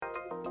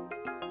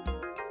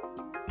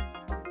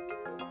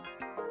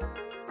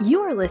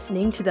You are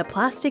listening to the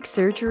Plastic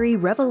Surgery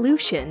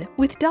Revolution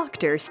with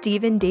Dr.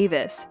 Stephen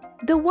Davis,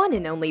 the one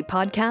and only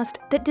podcast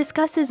that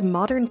discusses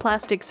modern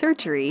plastic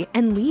surgery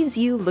and leaves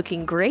you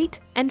looking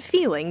great and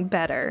feeling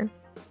better.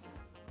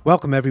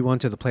 Welcome, everyone,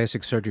 to the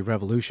Plastic Surgery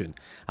Revolution.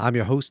 I'm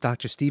your host,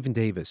 Dr. Stephen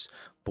Davis,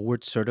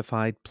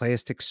 board-certified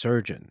plastic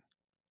surgeon.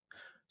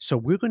 So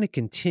we're going to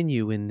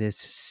continue in this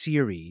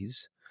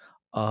series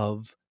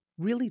of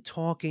really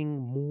talking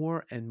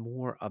more and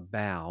more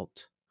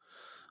about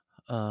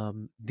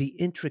the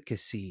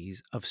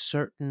intricacies of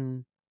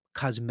certain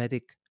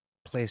cosmetic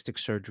plastic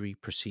surgery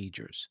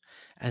procedures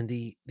and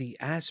the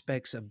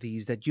aspects of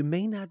these that you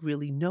may not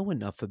really know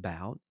enough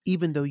about,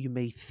 even though you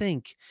may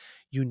think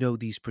you know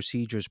these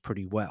procedures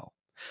pretty well.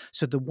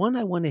 So the one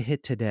I want to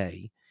hit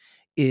today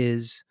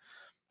is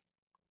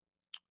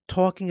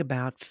talking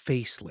about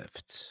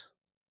facelifts.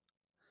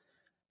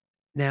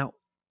 Now,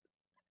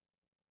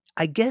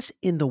 I guess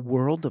in the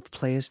world of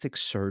plastic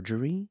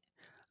surgery,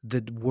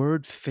 the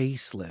word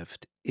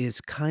facelift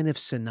is kind of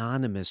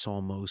synonymous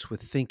almost with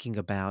thinking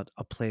about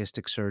a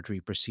plastic surgery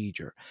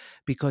procedure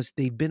because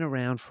they've been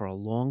around for a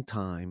long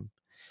time.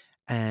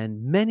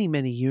 And many,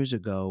 many years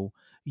ago,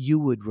 you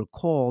would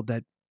recall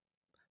that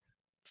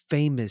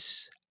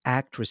famous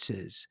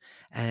actresses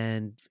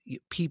and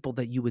people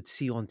that you would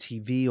see on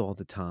TV all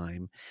the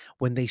time,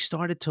 when they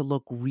started to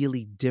look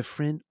really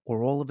different,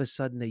 or all of a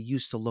sudden they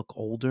used to look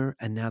older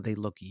and now they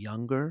look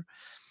younger,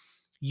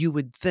 you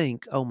would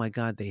think, oh my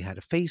God, they had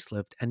a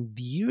facelift. And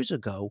years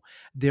ago,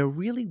 there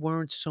really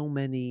weren't so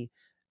many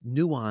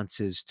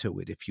nuances to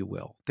it, if you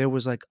will. There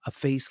was like a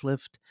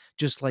facelift,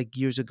 just like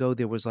years ago,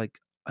 there was like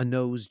a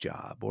nose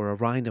job or a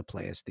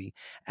rhinoplasty.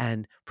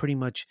 And pretty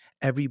much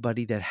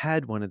everybody that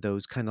had one of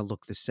those kind of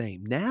looked the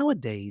same.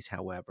 Nowadays,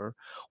 however,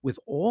 with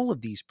all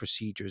of these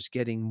procedures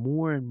getting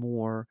more and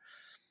more,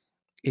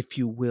 if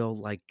you will,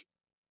 like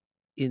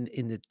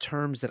in the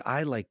terms that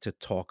I like to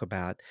talk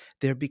about,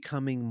 they're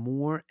becoming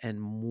more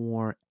and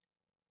more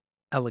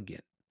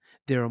elegant.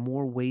 There are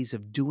more ways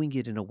of doing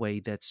it in a way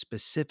that's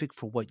specific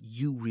for what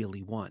you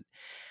really want.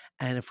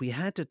 And if we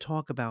had to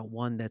talk about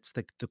one that's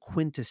the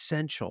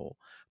quintessential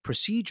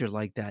procedure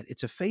like that,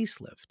 it's a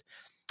facelift.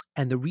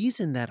 And the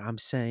reason that I'm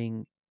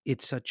saying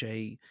it's such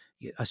a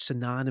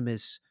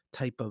synonymous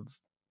type of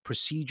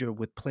procedure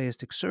with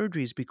plastic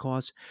surgery is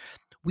because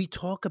we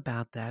talk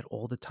about that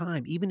all the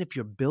time. Even if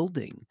your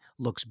building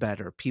looks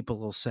better, people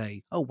will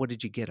say, oh, what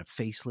did you get? A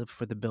facelift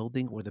for the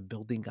building, or the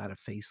building got a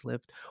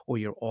facelift, or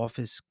your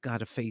office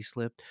got a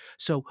facelift.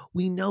 So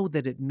we know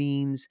that it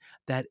means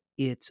that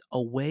it's a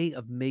way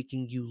of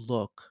making you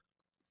look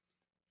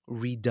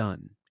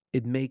redone.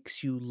 It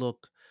makes you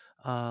look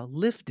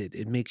lifted.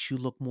 It makes you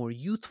look more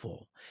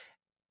youthful.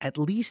 At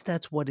least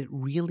that's what it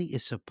really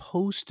is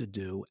supposed to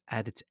do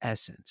at its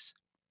essence.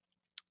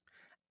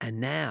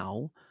 And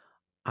now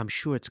I'm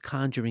sure it's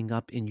conjuring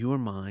up in your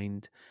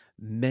mind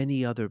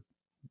many other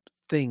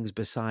things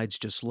besides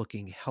just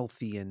looking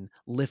healthy and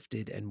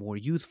lifted and more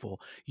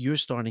youthful. You're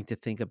starting to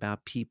think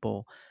about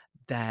people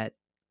that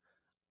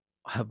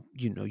have,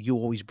 you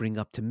always bring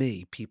up to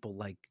me people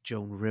like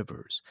Joan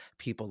Rivers,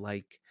 people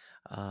like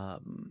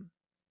um,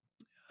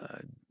 uh,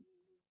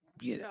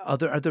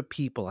 other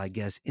people, I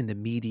guess, in the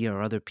media,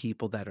 or other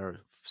people that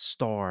are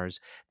stars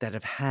that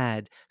have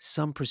had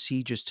some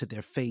procedures to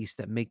their face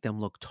that make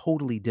them look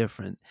totally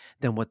different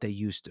than what they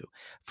used to.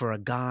 For a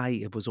guy,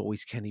 it was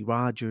always Kenny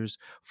Rogers.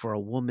 For a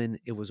woman,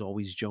 it was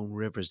always Joan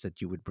Rivers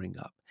that you would bring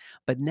up.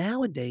 But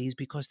nowadays,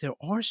 because there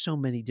are so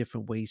many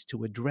different ways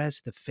to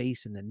address the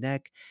face and the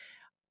neck,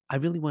 I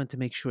really wanted to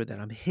make sure that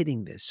I'm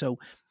hitting this. So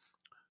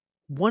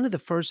one of the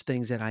first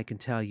things that I can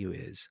tell you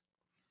is,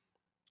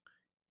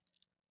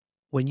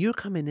 when you're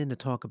coming in to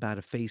talk about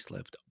a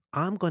facelift,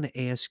 I'm going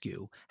to ask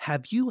you,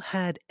 have you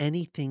had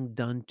anything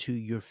done to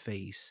your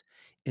face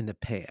in the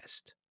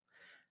past?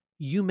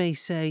 You may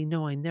say,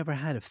 no, I never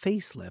had a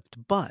facelift,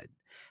 but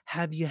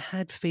have you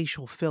had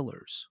facial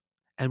fillers?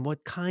 And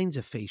what kinds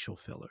of facial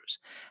fillers?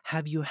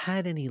 Have you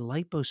had any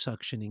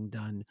liposuctioning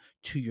done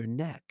to your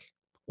neck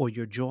or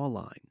your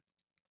jawline?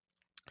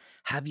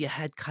 Have you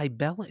had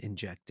Kybella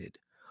injected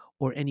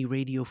or any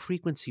radio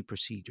frequency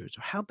procedures?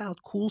 Or how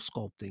about cool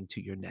sculpting to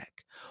your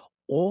neck?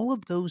 All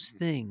of those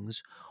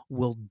things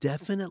will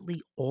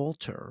definitely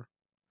alter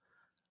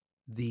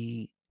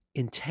the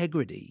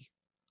integrity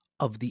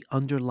of the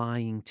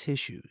underlying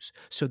tissues.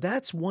 So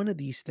that's one of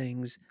these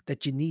things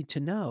that you need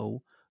to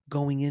know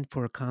going in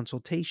for a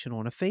consultation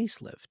on a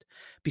facelift.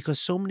 Because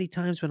so many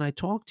times when I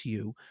talk to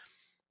you,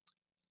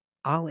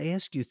 I'll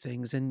ask you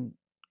things, and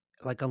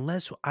like,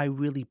 unless I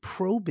really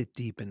probe it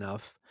deep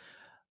enough,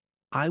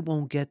 I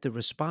won't get the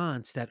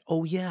response that,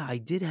 oh, yeah, I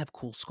did have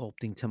cool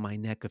sculpting to my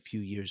neck a few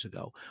years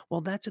ago.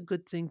 Well, that's a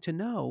good thing to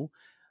know,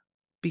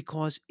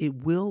 because it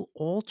will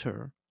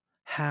alter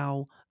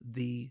how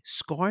the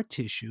scar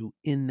tissue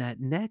in that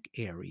neck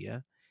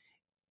area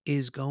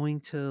is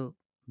going to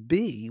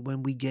be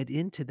when we get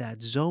into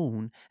that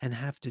zone and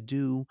have to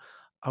do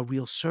a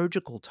real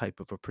surgical type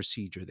of a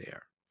procedure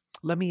there.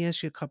 Let me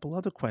ask you a couple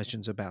other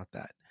questions about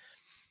that.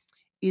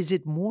 Is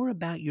it more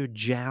about your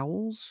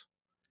jowls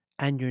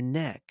and your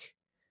neck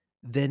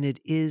than it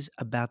is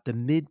about the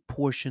mid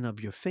portion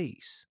of your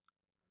face?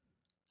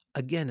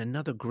 Again,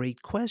 another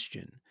great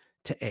question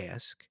to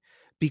ask,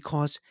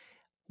 because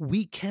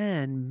we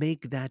can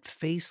make that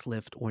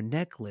facelift or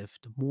neck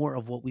lift more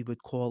of what we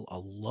would call a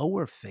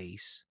lower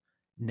face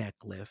neck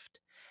lift,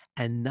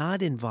 and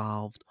not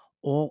involve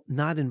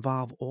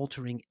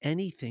altering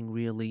anything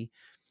really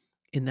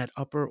in that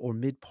upper or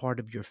mid part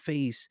of your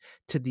face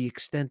to the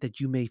extent that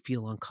you may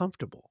feel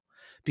uncomfortable.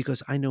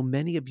 Because I know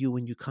many of you,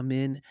 when you come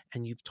in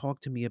and you've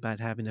talked to me about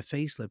having a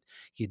facelift,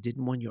 you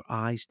didn't want your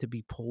eyes to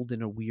be pulled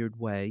in a weird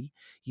way.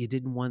 You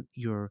didn't want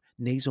your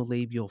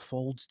nasolabial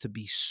folds to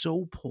be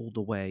so pulled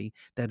away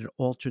that it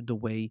altered the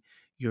way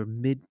your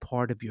mid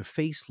part of your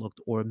face looked,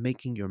 or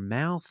making your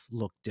mouth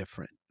look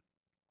different.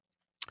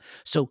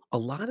 So a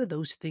lot of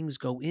those things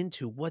go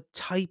into what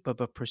type of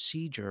a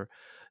procedure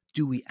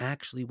do we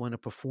actually want to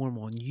perform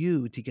on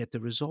you to get the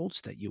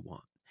results that you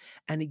want?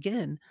 And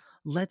again,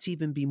 let's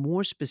even be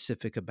more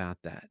specific about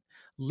that.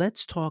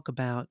 Let's talk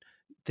about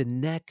the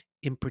neck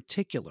in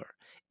particular.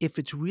 If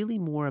it's really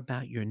more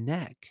about your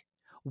neck,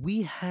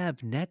 we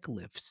have neck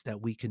lifts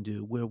that we can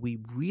do where we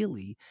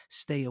really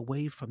stay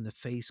away from the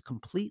face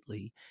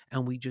completely,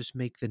 and we just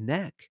make the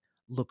neck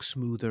look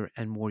smoother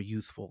and more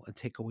youthful and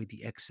take away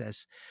the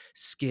excess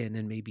skin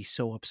and maybe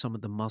sew up some of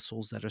the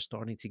muscles that are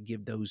starting to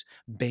give those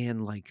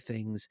band like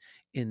things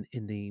in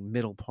the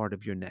middle part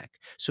of your neck.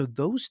 So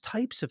those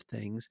types of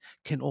things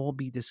can all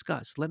be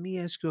discussed. Let me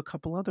ask you a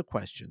couple other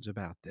questions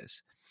about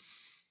this.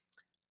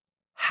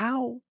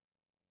 How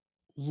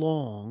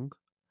long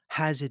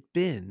has it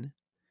been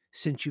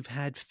since you've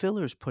had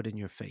fillers put in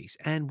your face?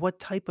 And what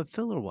type of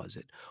filler was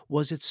it?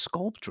 Was it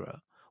Sculptra,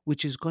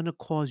 which is going to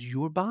cause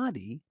your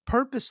body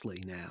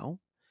purposely now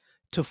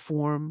to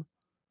form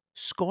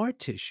scar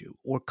tissue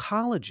or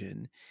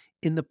collagen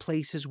in the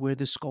places where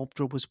the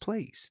Sculptra was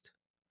placed?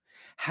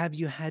 Have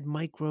you had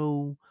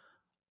micro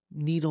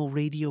needle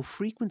radio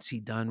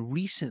frequency done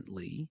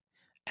recently,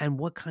 and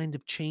what kind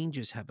of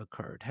changes have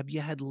occurred? Have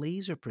you had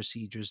laser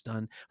procedures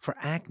done for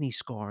acne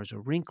scars or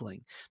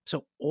wrinkling?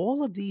 So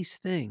all of these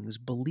things,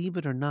 believe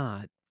it or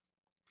not,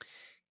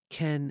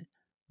 can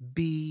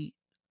be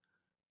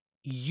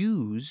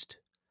used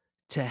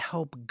to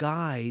help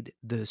guide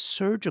the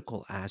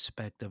surgical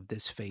aspect of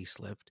this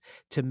facelift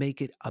to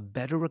make it a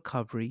better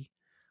recovery,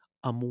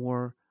 a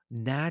more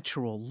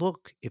natural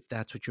look if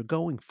that's what you're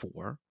going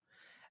for,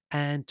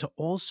 and to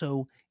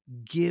also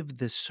give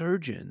the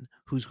surgeon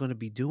who's going to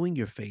be doing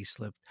your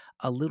facelift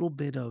a little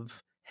bit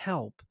of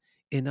help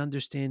in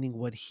understanding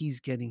what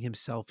he's getting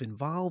himself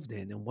involved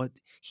in and what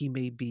he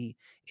may be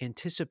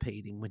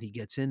anticipating when he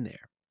gets in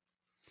there.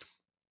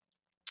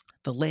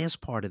 The last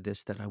part of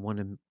this that I want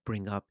to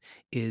bring up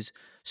is,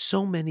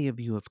 so many of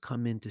you have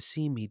come in to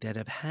see me that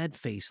have had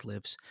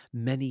facelifts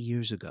many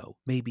years ago,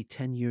 maybe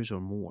 10 years or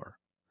more.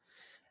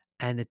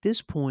 And at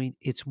this point,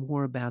 it's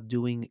more about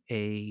doing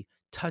a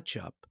touch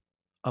up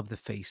of the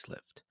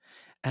facelift.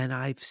 And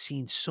I've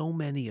seen so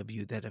many of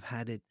you that have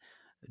had it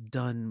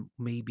done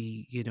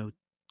maybe,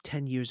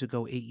 10 years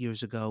ago, 8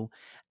 years ago,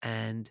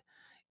 and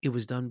it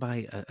was done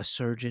by a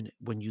surgeon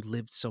when you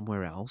lived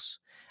somewhere else.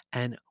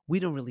 And we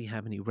don't really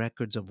have any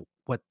records of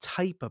what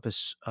type of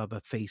of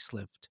a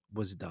facelift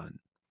was done.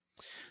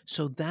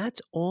 So that's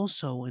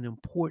also an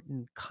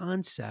important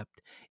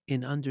concept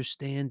in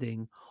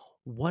understanding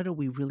what are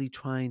we really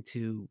trying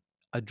to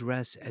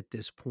address at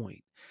this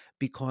point,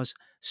 because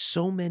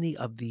so many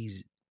of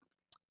these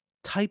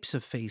types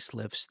of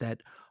facelifts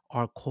that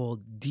are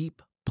called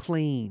deep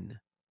plane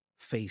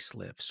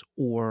facelifts,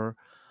 or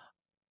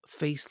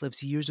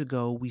facelifts, years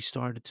ago we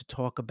started to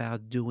talk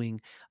about doing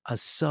a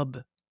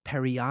subperiosteal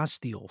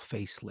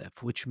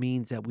facelift, which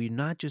means that we're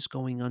not just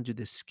going under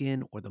the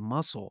skin or the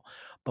muscle,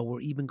 but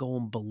we're even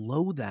going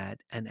below that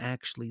and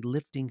actually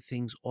lifting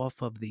things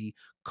off of the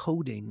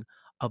coating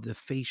of the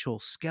facial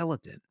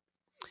skeleton.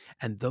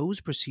 And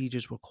those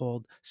procedures were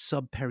called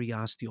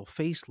subperiosteal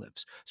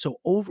facelifts. So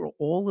over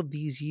all of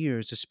these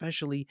years,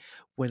 especially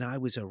when I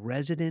was a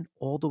resident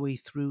all the way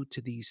through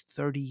to these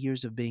 30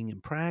 years of being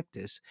in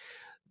practice,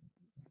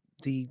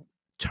 the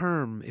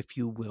term, if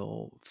you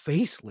will,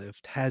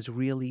 facelift has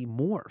really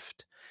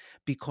morphed,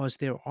 because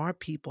there are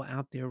people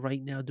out there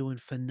right now doing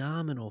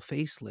phenomenal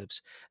facelifts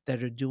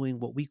that are doing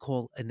what we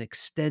call an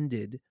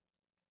extended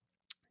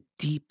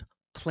deep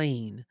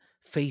plane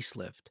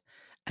facelift.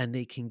 And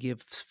they can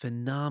give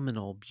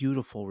phenomenal,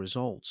 beautiful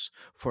results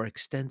for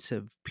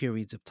extensive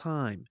periods of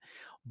time.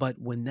 But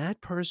when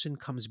that person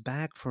comes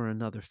back for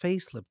another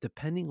facelift,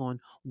 depending on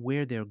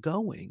where they're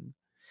going,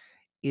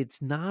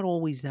 it's not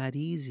always that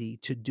easy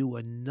to do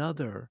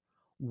another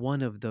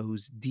one of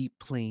those deep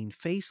plane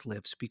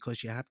facelifts,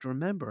 because you have to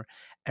remember,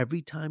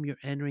 every time you're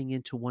entering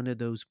into one of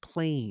those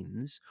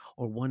planes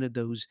or one of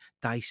those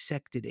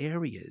dissected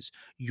areas,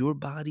 your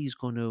body's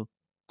going to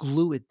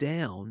glue it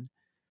down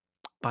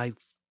by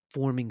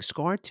forming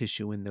scar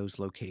tissue in those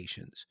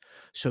locations.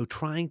 So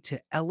trying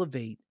to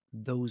elevate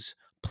those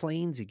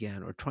planes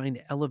again, or trying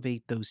to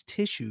elevate those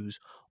tissues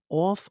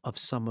off of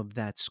some of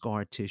that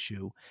scar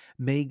tissue,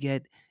 may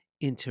get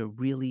into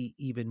really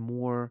even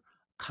more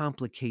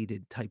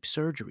complicated type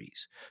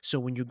surgeries. So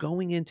when you're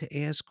going in to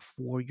ask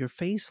for your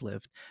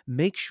facelift,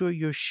 make sure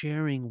you're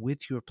sharing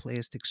with your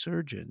plastic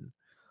surgeon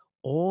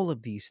all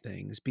of these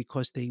things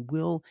because they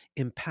will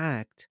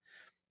impact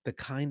the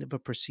kind of a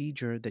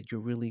procedure that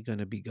you're really going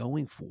to be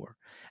going for.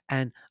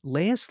 And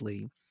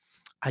lastly,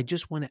 I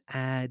just want to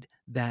add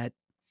that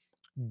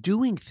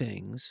doing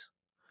things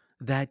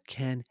that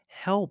can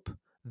help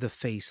the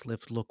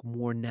facelift look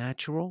more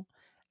natural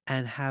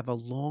and have a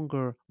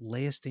longer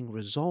lasting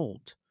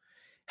result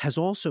has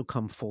also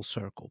come full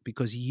circle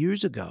because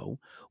years ago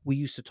we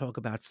used to talk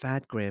about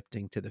fat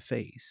grafting to the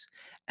face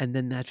and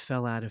then that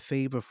fell out of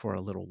favor for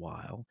a little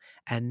while,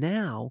 and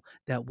now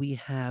that we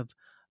have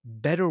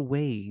better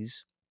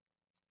ways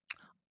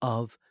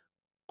of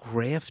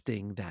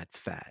grafting that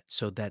fat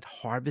so that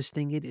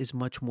harvesting it is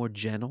much more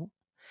gentle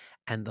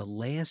and the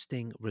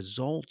lasting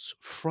results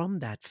from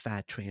that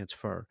fat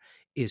transfer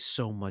is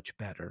so much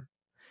better,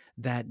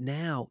 that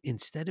now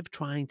instead of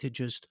trying to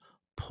just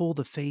pull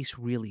the face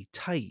really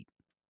tight,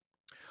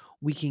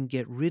 we can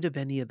get rid of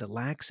any of the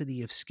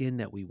laxity of skin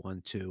that we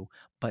want to,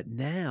 but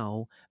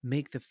now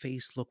make the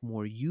face look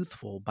more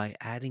youthful by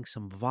adding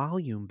some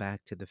volume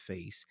back to the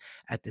face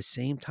at the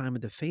same time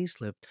of the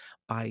facelift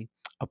by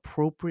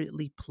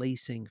appropriately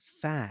placing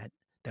fat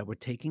that we're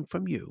taking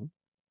from you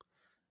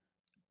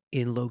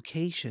in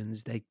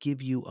locations that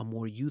give you a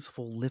more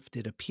youthful,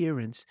 lifted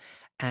appearance.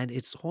 And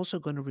it's also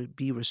going to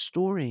be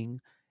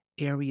restoring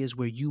areas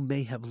where you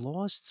may have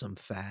lost some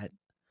fat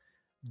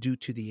due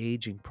to the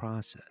aging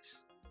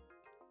process.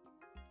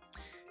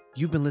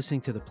 You've been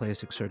listening to the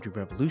Plastic Surgery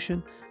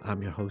Revolution.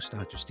 I'm your host,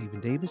 Dr. Stephen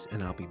Davis,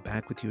 and I'll be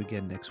back with you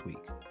again next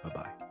week.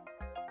 Bye-bye.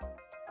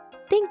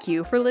 Thank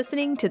you for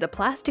listening to the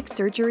Plastic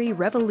Surgery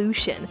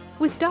Revolution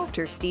with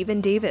Dr. Stephen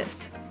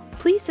Davis.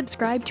 Please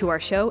subscribe to our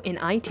show in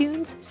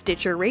iTunes,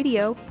 Stitcher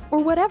Radio, or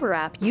whatever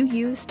app you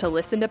use to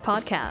listen to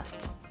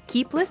podcasts.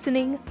 Keep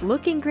listening,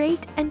 looking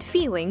great, and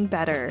feeling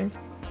better.